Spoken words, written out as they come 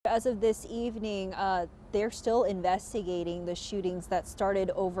as of this evening, they're still investigating the shootings that started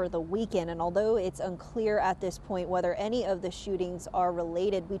over the weekend. And although it's unclear at this point whether any of the shootings are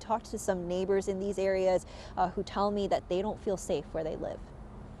related, we talked to some neighbors in these areas who tell me that they don't feel safe where they live.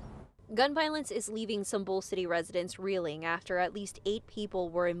 Gun violence is leaving some Bull City residents reeling after at least 8 people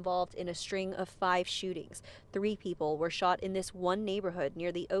were involved in a string of 5 shootings. 3 people were shot in this one neighborhood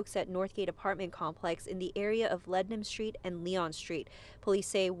near the Oaks at Northgate apartment complex in the area of Leadnam Street and Leon Street. Police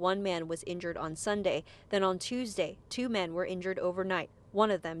say 1 man was injured on Sunday. Then on Tuesday, 2 men were injured overnight.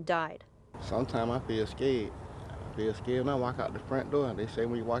 1 of them died. Sometimes I feel scared. I feel scared when I walk out the front door. They say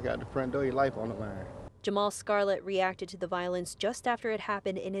when you walk out the front door, your life on the line. Jamal Scarlett reacted to the violence just after it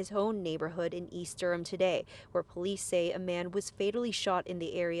happened in his own neighborhood in East Durham today, where police say a man was fatally shot in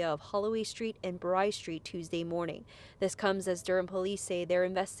the area of Holloway Street and Bry Street Tuesday morning. This comes as Durham Police say they're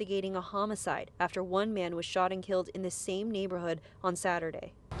investigating a homicide after 1 man was shot and killed in the same neighborhood on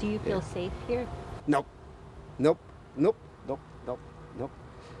Saturday. Do you feel safe here? Nope. Nope. Nope. Nope. Nope. Nope.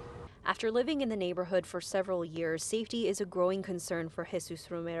 After living in the neighborhood for several years, safety is a growing concern for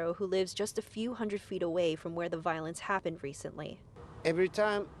Jesus Romero, who lives just a few hundred feet away from where the violence happened recently. Every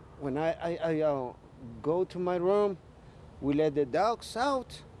time when I go to my room, we let the dogs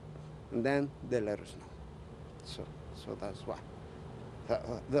out, and then they let us know. So that's why.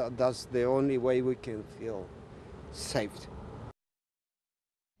 That's the only way we can feel safe.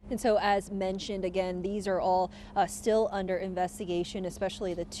 And so, as mentioned, again, these are all still under investigation,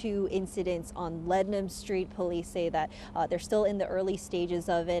 especially the 2 incidents on Leadnam Street. Police say that they're still in the early stages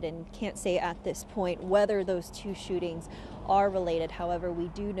of it and can't say at this point whether those 2 shootings are related. However, we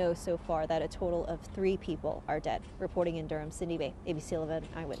do know so far that a total of 3 people are dead. Reporting in Durham, Cindy Bay, ABC 11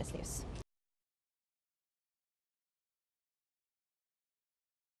 Eyewitness News.